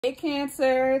Hey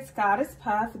Cancer, it's Goddess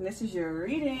Puff and this is your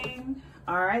reading.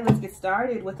 Alright, let's get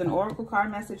started with an oracle card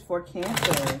message for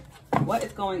Cancer. What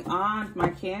is going on with my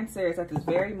Cancers at this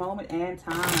very moment and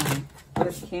time? What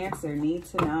does Cancer need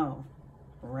to know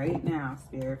right now,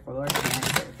 Spirit, for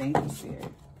Cancer? Thank you,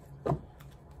 Spirit.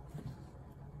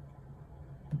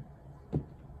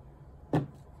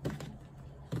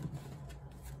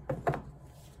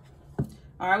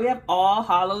 Alright, we have All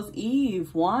Hallows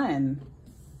Eve 1.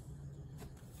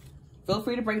 Feel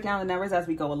free to break down the numbers as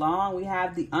we go along. We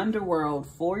have the Underworld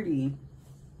 40.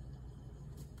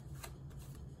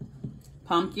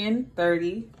 Pumpkin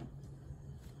 30.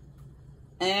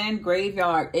 And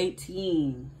Graveyard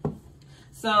 18.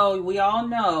 So we all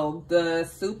know the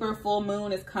super full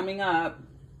moon is coming up.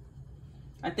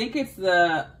 I think it's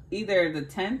either the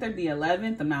 10th or the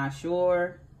 11th. I'm not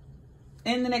sure.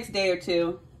 In the next day or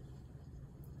two.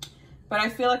 But I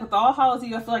feel like with All Hallows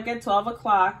Eve, I feel like at 12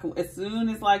 o'clock, as soon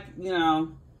as like, you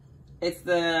know, it's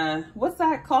the, what's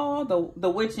that called? The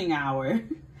witching hour.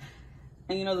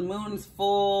 And, you know, the moon's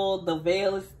full, the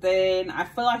veil is thin. I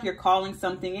feel like you're calling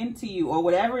something into you or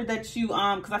whatever that you,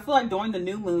 because I feel like during the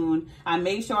new moon, I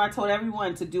made sure I told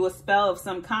everyone to do a spell of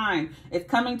some kind. It's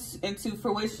coming into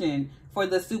fruition for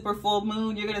the super full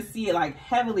moon. You're going to see it like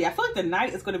heavily. I feel like the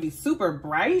night is going to be super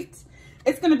bright.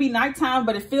 It's going to be nighttime,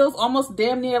 but it feels almost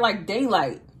damn near like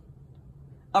daylight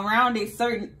around a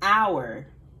certain hour.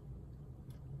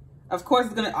 Of course,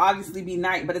 it's going to obviously be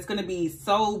night, but it's going to be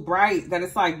so bright that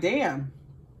it's like, damn.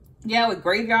 Yeah, with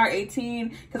Graveyard 18,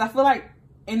 because I feel like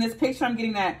in this picture, I'm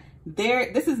getting that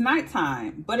this is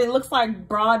nighttime, but it looks like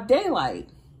broad daylight.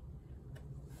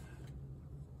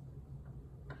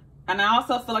 And I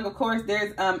also feel like, of course,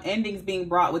 there's endings being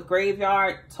brought with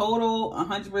Graveyard. Total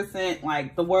 100%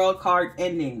 like the world card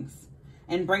endings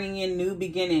and bringing in new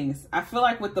beginnings. I feel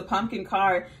like with the pumpkin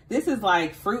card, this is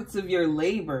like fruits of your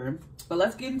labor. But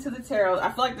let's get into the tarot.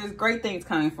 I feel like there's great things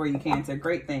coming for you, Cancer.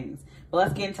 Great things. But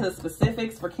let's get into the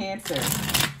specifics for Cancer.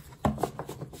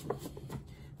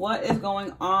 What is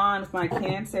going on with my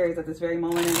Cancers at this very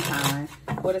moment in time?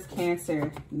 What does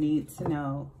Cancer need to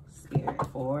know, Spirit,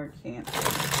 for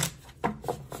Cancer?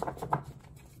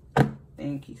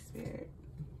 Thank you, Spirit.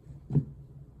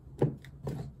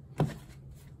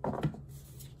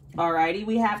 Alrighty,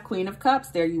 we have Queen of Cups.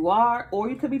 There you are. Or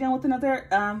you could be done with another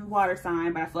water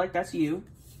sign, but I feel like that's you.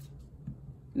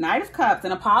 Knight of Cups,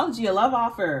 an apology, a love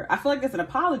offer. I feel like it's an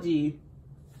apology.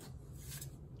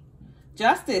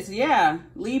 Justice, yeah,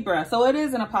 Libra. So it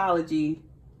is an apology.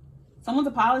 Someone's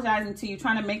apologizing to you,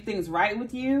 trying to make things right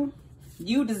with you.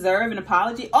 You deserve an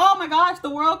apology. Oh my gosh, the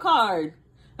World card.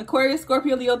 Aquarius,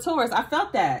 Scorpio, Leo, Taurus. I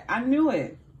felt that. I knew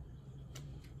it.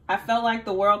 I felt like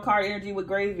the World card energy with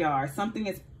Graveyard. Something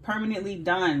is permanently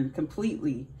done,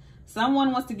 completely.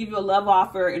 Someone wants to give you a love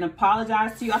offer and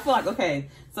apologize to you. I feel like, okay,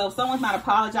 so if someone's not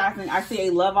apologizing, I see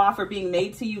a love offer being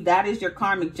made to you. That is your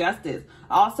karmic justice.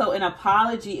 Also, an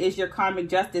apology is your karmic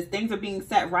justice. Things are being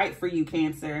set right for you,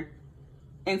 Cancer.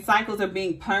 And cycles are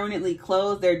being permanently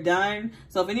closed. They're done.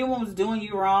 So if anyone was doing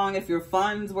you wrong, if your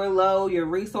funds were low, your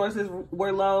resources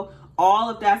were low, all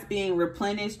of that's being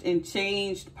replenished and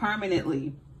changed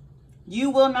permanently.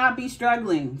 You will not be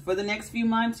struggling. For the next few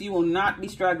months, you will not be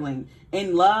struggling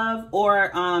in love or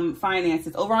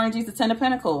finances. Overall energy is the 10 of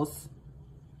Pentacles.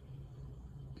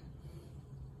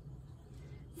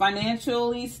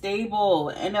 Financially stable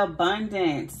and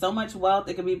abundant. So much wealth,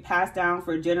 it can be passed down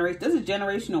for generations. This is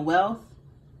generational wealth.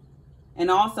 And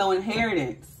also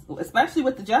inheritance, especially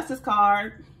with the Justice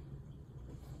card.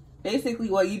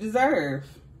 Basically what you deserve.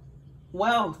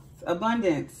 Wealth,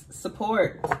 abundance,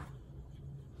 support.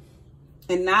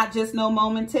 And not just no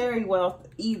momentary wealth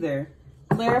either.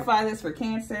 Clarify this for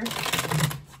Cancer.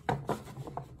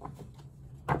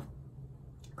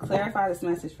 Clarify this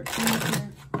message for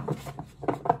Cancer.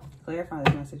 Clarify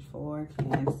this message for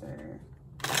Cancer.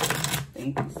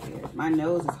 Thank you, Spirit. My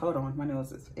nose is, hold on, my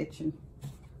nose is itching.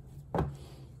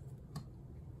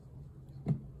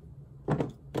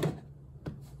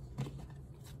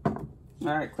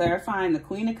 All right, clarifying the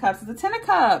Queen of Cups is the 10 of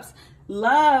Cups.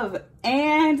 Love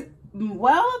and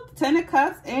wealth, 10 of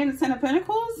Cups and the 10 of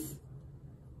Pentacles.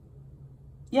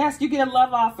 Yes, you get a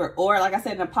love offer. Or like I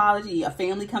said, an apology, a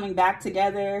family coming back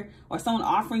together, or someone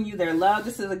offering you their love.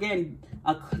 This is, again,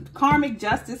 a karmic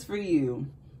justice for you.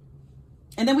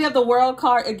 And then we have the World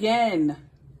card again.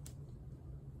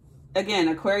 Again,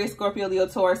 Aquarius, Scorpio, Leo,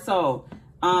 Taurus. So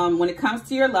when it comes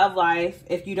to your love life,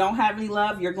 if you don't have any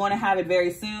love, you're going to have it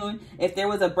very soon. If there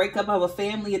was a breakup of a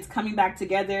family, it's coming back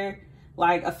together.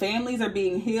 Like families are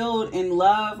being healed in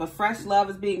love. A fresh love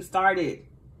is being started.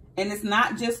 And it's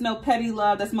not just no petty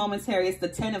love that's momentary. It's the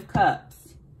 10 of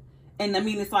Cups. And I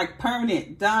mean, it's like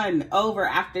permanent, done, over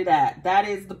after that. That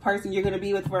is the person you're going to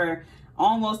be with for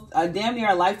almost a damn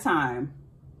near a lifetime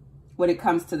when it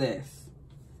comes to this.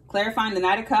 Clarifying the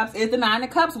Knight of Cups is the Nine of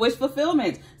Cups, wish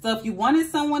fulfillment. So if you wanted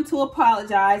someone to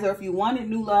apologize or if you wanted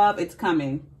new love, it's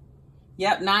coming.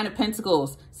 Yep, Nine of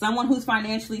Pentacles. Someone who's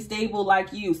financially stable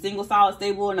like you, single, solid,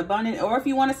 stable, and abundant. Or if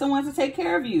you wanted someone to take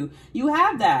care of you, you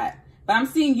have that. But I'm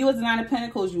seeing you as the Nine of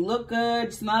Pentacles. You look good,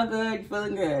 you smell good, you're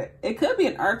feeling good. It could be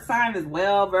an earth sign as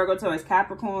well, Virgo, Taurus,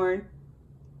 Capricorn,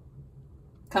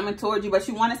 coming towards you. But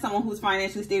you wanted someone who's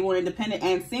financially stable and independent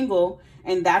and single,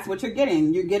 and that's what you're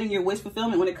getting. You're getting your wish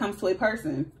fulfillment when it comes to a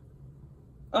person.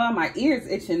 Oh, my ear's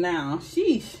itching now.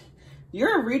 Sheesh.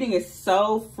 Your reading is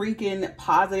so freaking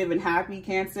positive and happy,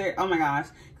 Cancer. Oh, my gosh.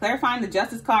 Clarifying the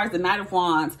Justice cards, the Knight of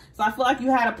Wands. So I feel like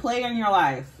you had a player in your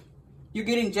life. You're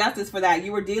getting justice for that.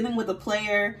 You were dealing with a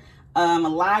player, a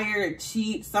liar, a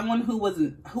cheat, someone who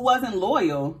wasn't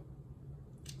loyal.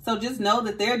 So just know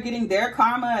that they're getting their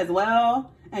karma as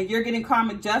well. And you're getting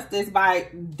karmic justice by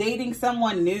dating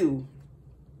someone new.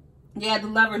 Yeah, the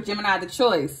Lover, Gemini, the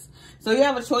choice. So you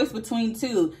have a choice between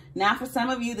two. Now, for some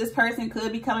of you, this person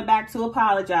could be coming back to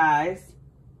apologize.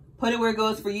 Put it where it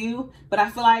goes for you. But I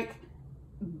feel like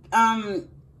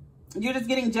you're just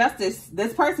getting justice.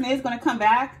 This person is going to come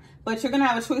back. But you're going to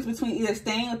have a choice between either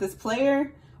staying with this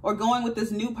player or going with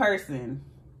this new person.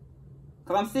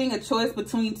 Because I'm seeing a choice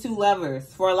between two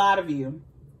lovers for a lot of you.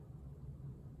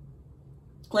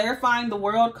 Clarifying the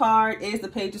World card is the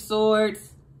Page of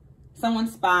Swords. Someone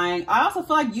spying. I also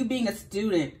feel like you being a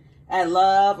student at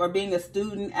love or being a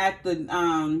student at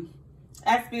the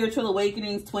at spiritual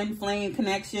awakenings, twin flame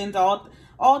connections,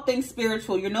 all things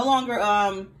spiritual. You're no longer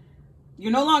an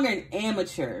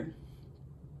amateur.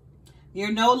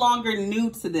 You're no longer new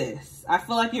to this. I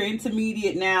feel like you're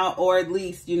intermediate now, or at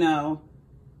least, you know,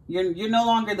 you're no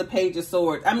longer the Page of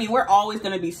Swords. I mean, we're always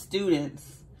going to be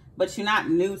students, but you're not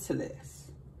new to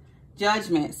this.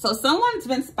 Judgment. So someone's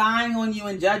been spying on you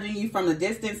and judging you from a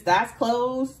distance. That's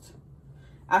closed.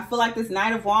 I feel like this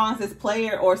Knight of Wands, this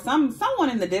player, or someone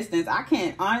in the distance.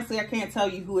 Honestly, I can't tell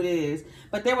you who it is,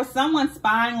 but there was someone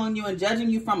spying on you and judging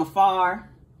you from afar.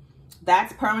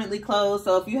 That's permanently closed.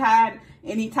 So if you had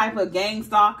any type of gang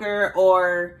stalker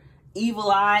or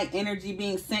evil eye energy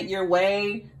being sent your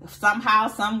way somehow,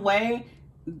 some way,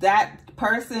 that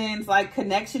person's like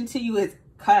connection to you is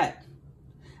cut.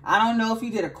 I don't know if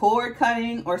you did a cord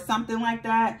cutting or something like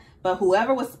that, but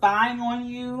whoever was spying on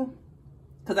you,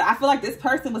 because I feel like this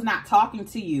person was not talking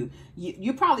to you.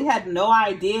 You probably had no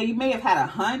idea. You may have had a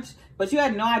hunch, but you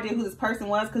had no idea who this person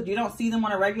was because you don't see them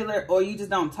on a regular, or you just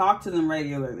don't talk to them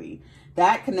regularly.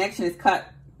 That connection is cut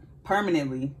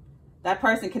permanently. That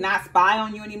person cannot spy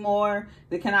on you anymore.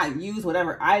 They cannot use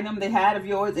whatever item they had of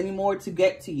yours anymore to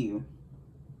get to you.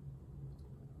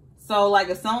 So like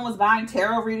if someone was buying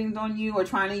tarot readings on you or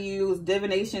trying to use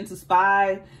divination to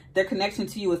spy, their connection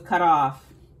to you is cut off.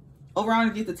 Over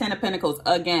on the Ten of Pentacles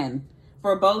again.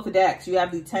 For both decks, you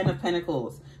have the Ten of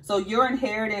Pentacles. So your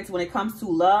inheritance when it comes to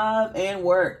love and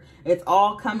work, it's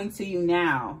all coming to you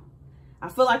now. I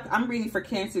feel like I'm reading for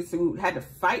Cancers who had to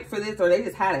fight for this, or they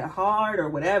just had it hard or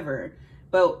whatever.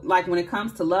 But like when it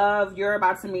comes to love, you're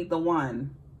about to meet the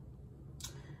one.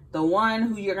 The one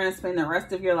who you're going to spend the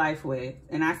rest of your life with.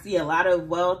 And I see a lot of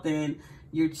wealth in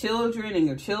your children and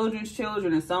your children's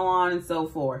children and so on and so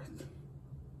forth.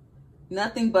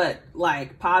 Nothing but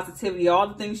like positivity, all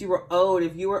the things you were owed.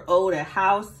 If you were owed a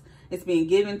house, it's being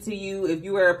given to you. If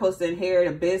you were supposed to inherit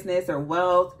a business or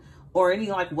wealth, or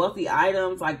any like wealthy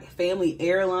items like family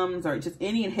heirlooms or just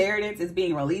any inheritance is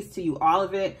being released to you, all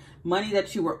of it. Money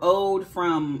that you were owed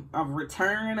from a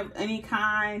return of any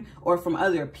kind or from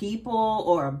other people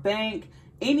or a bank,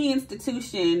 any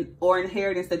institution or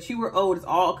inheritance that you were owed is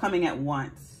all coming at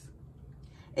once.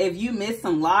 If you missed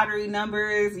some lottery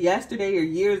numbers yesterday or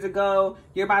years ago,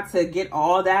 you're about to get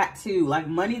all that too. Like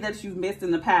money that you've missed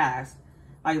in the past,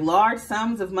 like large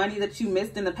sums of money that you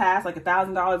missed in the past, like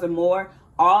 $1,000 or more.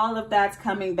 All of that's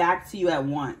coming back to you at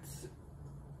once.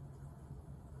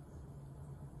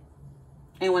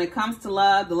 And when it comes to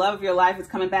love, the love of your life is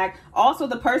coming back. Also,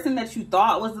 the person that you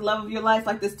thought was the love of your life,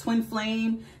 like this twin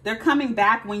flame, they're coming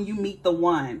back when you meet the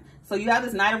one. So you have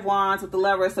this Knight of Wands with the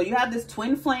Lover. So you have this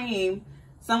twin flame,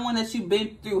 someone that you've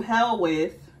been through hell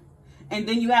with. And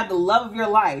then you have the love of your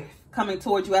life coming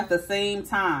towards you at the same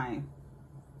time.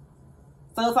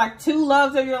 So it's like two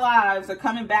loves of your lives are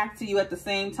coming back to you at the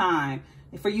same time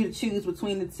for you to choose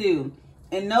between the two.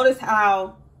 And notice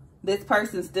how this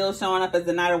person's still showing up as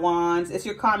the Knight of Wands. It's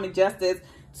your karmic justice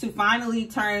to finally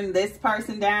turn this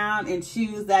person down and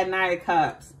choose that Knight of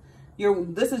Cups.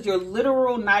 This is your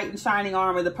literal knight in shining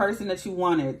armor, the person that you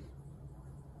wanted.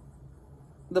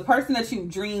 the person that you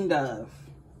dreamed of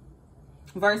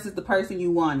versus the person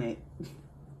you wanted.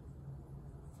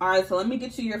 All right, so let me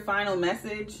get you your final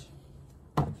message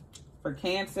for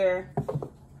Cancer.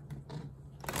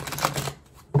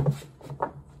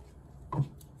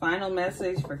 Final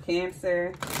message for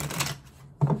Cancer.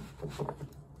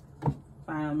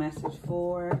 Final message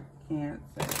for Cancer.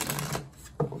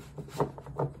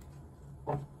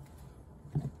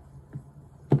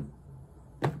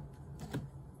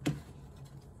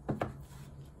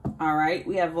 All right,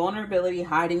 we have vulnerability,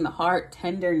 hiding the heart,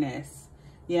 tenderness.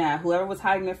 Yeah, whoever was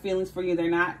hiding their feelings for you, they're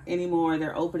not anymore.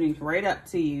 They're opening right up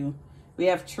to you. We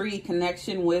have tree,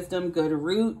 connection, wisdom, good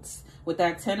roots. With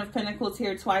that 10 of Pentacles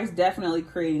here twice, definitely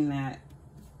creating that.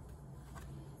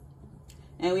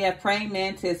 And we have praying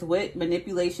mantis, wit,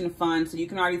 manipulation, fun. So you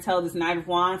can already tell this Knight of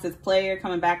Wands, this player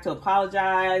coming back to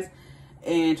apologize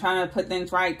and trying to put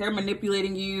things right. They're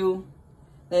manipulating you.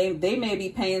 They may be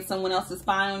paying someone else to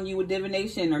spy on you with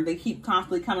divination, or they keep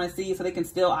constantly coming to see you so they can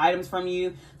steal items from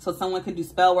you so someone can do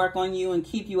spell work on you and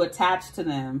keep you attached to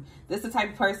them. This is the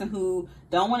type of person who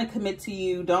don't want to commit to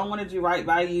you, don't want to do right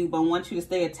by you, but want you to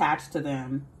stay attached to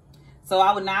them. So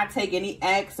I would not take any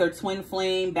ex or twin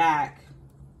flame back.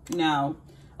 No.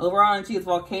 Overall energy is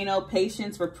volcano,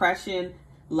 patience, repression,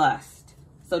 lust.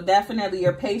 So definitely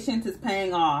your patience is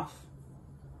paying off.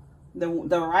 The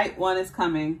right one is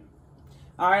coming.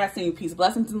 All right, I send you peace,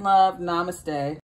 blessings, and love. Namaste.